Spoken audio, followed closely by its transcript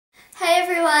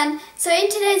everyone, so in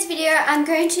today's video I'm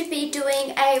going to be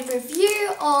doing a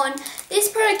review on this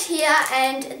product here,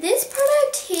 and this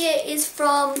product here is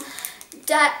from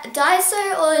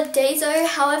Daiso or Daiso,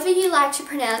 however you like to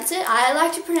pronounce it. I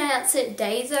like to pronounce it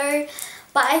Daiso,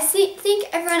 but I think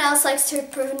everyone else likes to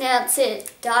pronounce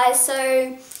it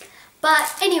Daiso.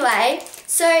 But anyway,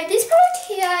 so this product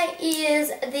here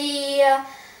is the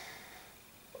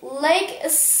leg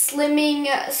slimming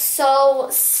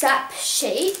sole sap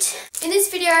sheet. In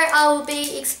this video I will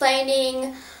be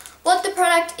explaining what the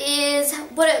product is,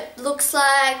 what it looks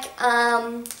like,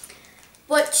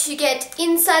 what you get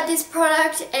inside this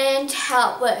product and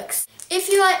how it works. If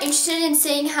you are interested in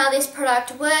seeing how this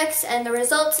product works and the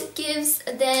results it gives,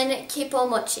 then keep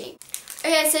on watching.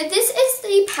 Okay, so this is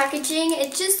the packaging.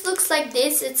 It just looks like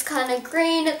this. It's kind of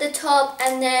green at the top,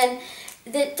 and then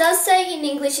it does say in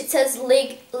English, it says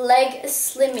leg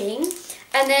slimming,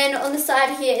 and then on the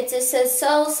side here it just says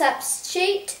sole sap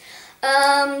sheet.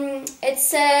 It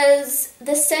says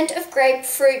the scent of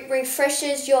grapefruit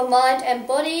refreshes your mind and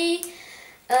body.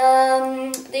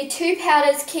 The two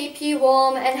powders keep you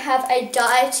warm and have a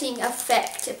dieting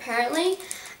effect apparently.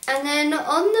 And then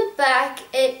on the back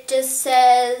it just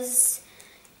says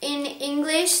in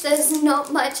English, there's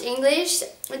not much English.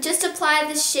 Just apply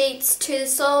the sheets to the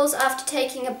soles after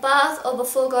taking a bath or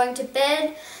before going to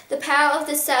bed. The power of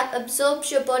the sap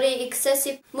absorbs your body's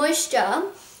excessive moisture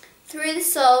through the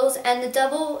soles, and the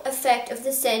double effect of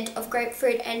the scent of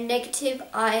grapefruit and negative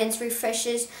ions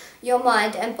refreshes your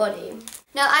mind and body.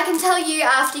 Now I can tell you,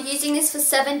 after using this for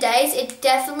 7 days, it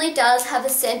definitely does have a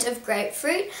scent of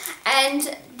grapefruit,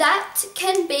 and that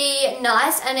can be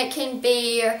nice and it can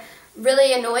be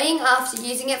really annoying after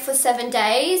using it for 7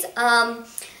 days.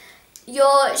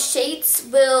 Your sheets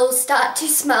will start to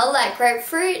smell like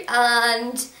grapefruit,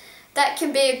 and that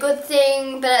can be a good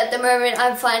thing, but at the moment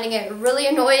I'm finding it really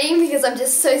annoying because I'm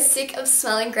just so sick of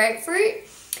smelling grapefruit.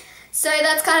 So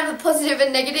that's kind of a positive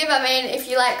and negative. I mean, if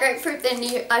you like grapefruit, then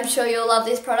I'm sure you'll love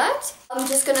this product. I'm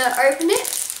just going to open it,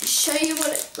 show you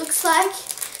what it looks like.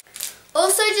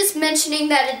 Also, just mentioning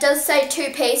that it does say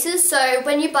 2 pieces, so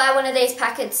when you buy one of these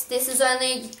packets, this is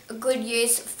only a good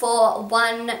use for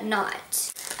one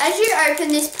night. As you open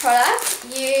this product,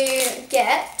 you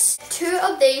get 2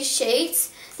 of these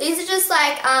sheets. These are just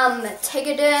like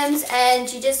tegaderms,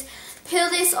 and you just peel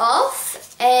this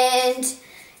off, and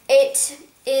it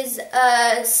is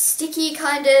a sticky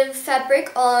kind of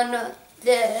fabric on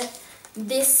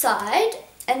this side,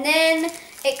 and then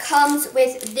it comes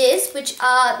with this, which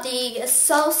are the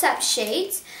sole sap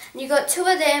sheets, and you got 2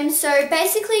 of them. So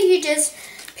basically you just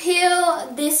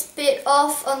peel this bit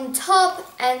off on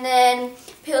top and then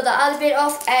peel the other bit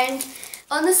off, and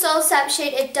on the sole sap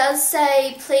sheet it does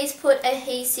say please put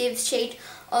adhesive sheet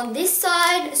on this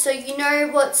side, so you know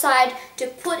what side to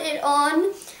put it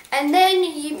on, and then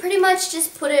you pretty much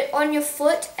just put it on your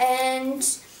foot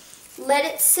and let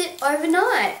it sit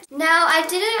overnight. Now, I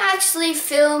didn't actually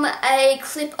film a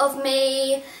clip of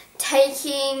me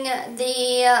taking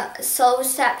the sole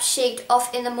sap sheet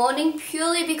off in the morning,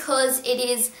 purely because it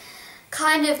is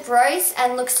kind of gross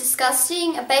and looks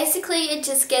disgusting. Basically, it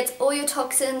just gets all your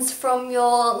toxins from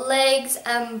your legs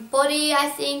and body, I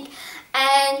think,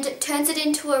 and turns it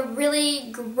into a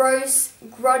really gross,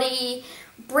 grotty,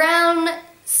 brown,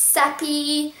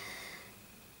 sappy,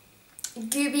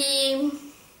 gooby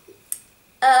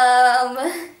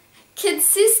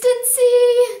consistency.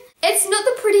 It's not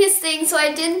the prettiest thing, so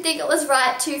I didn't think it was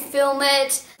right to film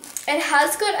it. It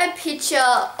has got a picture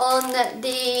on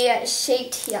the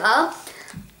sheet here,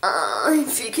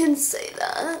 if you can see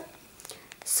that.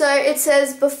 So it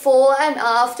says before and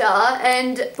after,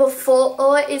 and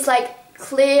before is like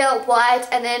clear white,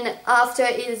 and then after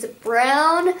is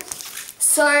brown.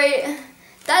 So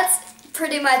that's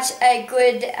pretty much a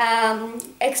good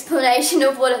explanation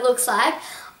of what it looks like.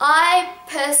 I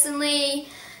personally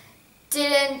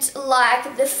didn't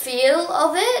like the feel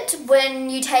of it when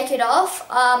you take it off.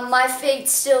 My feet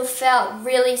still felt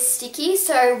really sticky,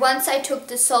 so once I took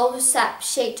the sole sap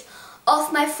sheet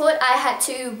off my foot, I had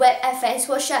to wet a face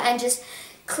washer and just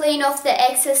clean off the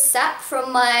excess sap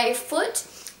from my foot.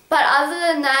 But other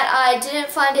than that, I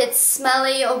didn't find it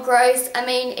smelly or gross. I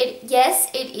mean, yes,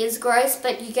 it is gross,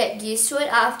 but you get used to it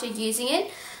after using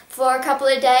it for a couple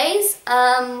of days.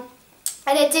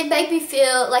 And it did make me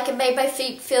feel like it made my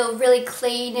feet feel really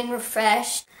clean and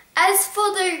refreshed. As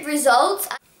for the results,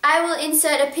 I will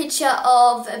insert a picture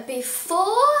of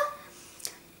before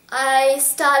I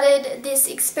started this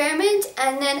experiment,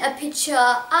 and then a picture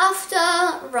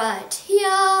after right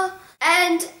here.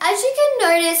 And as you can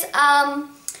notice,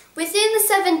 Within the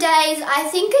 7 days, I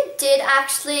think it did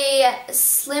actually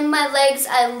slim my legs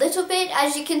a little bit.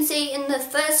 As you can see in the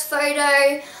first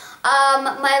photo,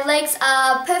 my legs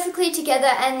are perfectly together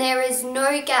and there is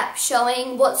no gap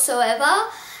showing whatsoever.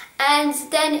 And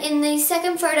then in the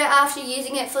second photo after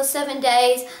using it for 7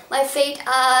 days, my feet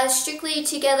are strictly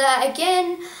together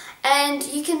again. And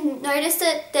you can notice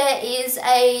that there is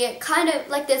a kind of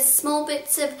like there's small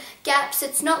bits of gaps.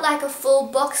 It's not like a full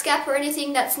box gap or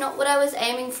anything. That's not what I was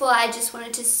aiming for. I just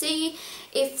wanted to see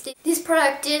if this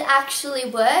product did actually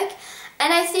work.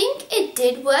 And I think it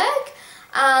did work.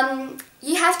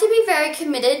 You have to be very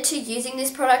committed to using this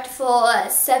product for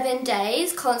 7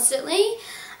 days constantly.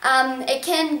 It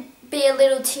can be a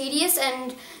little tedious,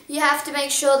 and you have to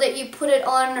make sure that you put it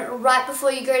on right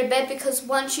before you go to bed, because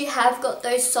once you have got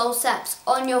those sole saps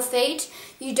on your feet,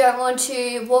 you don't want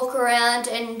to walk around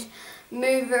and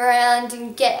move around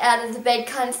and get out of the bed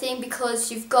kind of thing,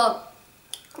 because you've got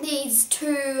these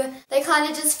two, they kind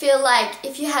of just feel like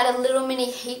if you had a little mini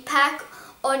heat pack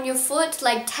on your foot,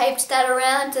 like taped that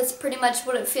around. That's pretty much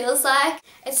what it feels like.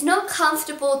 It's not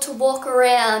comfortable to walk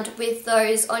around with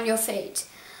those on your feet.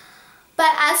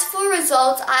 But as for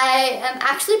results, I am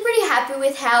actually pretty happy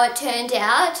with how it turned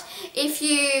out. If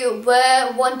you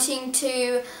were wanting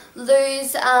to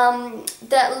lose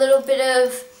that little bit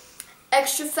of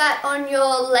extra fat on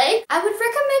your leg, I would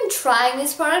recommend trying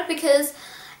this product because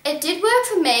it did work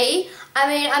for me. I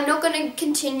mean, I'm not going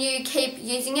to keep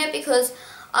using it because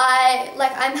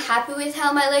I'm happy with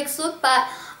how my legs look, but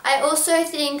I also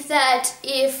think that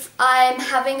if I'm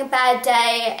having a bad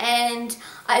day and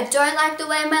I don't like the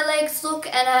way my legs look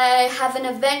and I have an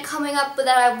event coming up that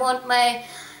I want my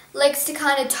legs to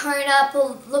kind of tone up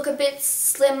or look a bit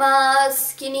slimmer,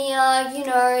 skinnier, you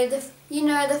know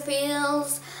the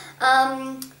feels,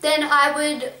 then I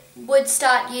would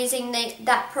start using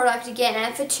that product again,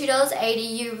 and for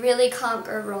 $2.80 you really can't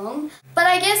go wrong. But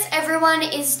I guess everyone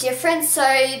is different, so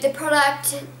the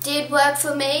product did work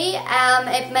for me.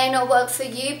 It may not work for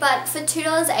you, but for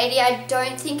 $2.80 I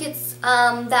don't think it's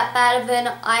that bad of an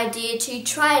idea to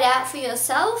try it out for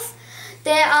yourself.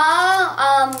 There are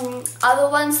other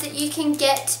ones that you can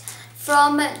get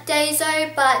from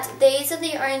Daiso, but these are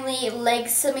the only leg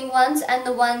slimming ones and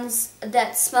the ones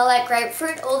that smell like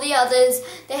grapefruit. All the others,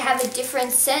 they have a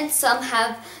different scent. Some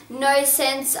have no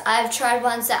scent. I've tried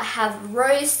ones that have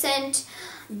rose scent,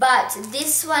 but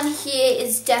this one here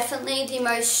is definitely the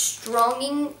most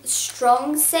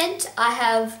strong scent I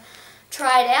have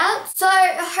tried out. So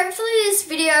hopefully this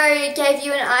video gave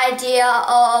you an idea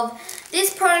of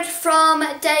this product from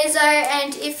Daiso,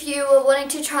 and if you were wanting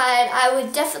to try it, I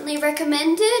would definitely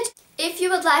recommend it. If you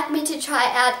would like me to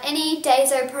try out any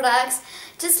Daiso products,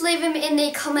 just leave them in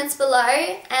the comments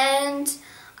below and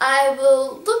I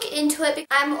will look into it.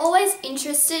 I'm always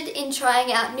interested in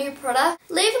trying out new products.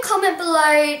 Leave a comment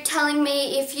below telling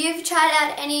me if you've tried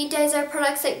out any Daiso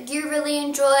products that you really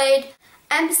enjoyed.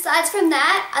 And besides from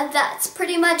that, that's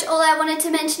pretty much all I wanted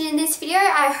to mention in this video.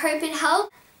 I hope it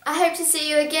helped. I hope to see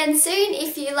you again soon.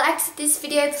 If you liked this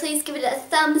video, please give it a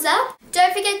thumbs up.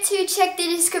 Don't forget to check the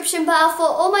description bar for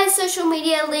all my social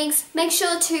media links. Make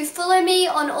sure to follow me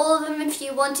on all of them if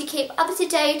you want to keep up to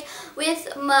date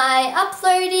with my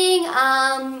uploading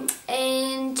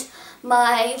and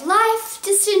my life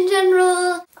just in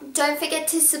general. Don't forget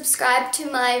to subscribe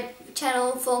to my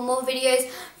channel for more videos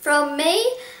from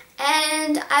me.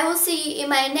 And I will see you in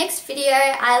my next video.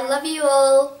 I love you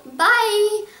all.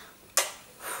 Bye!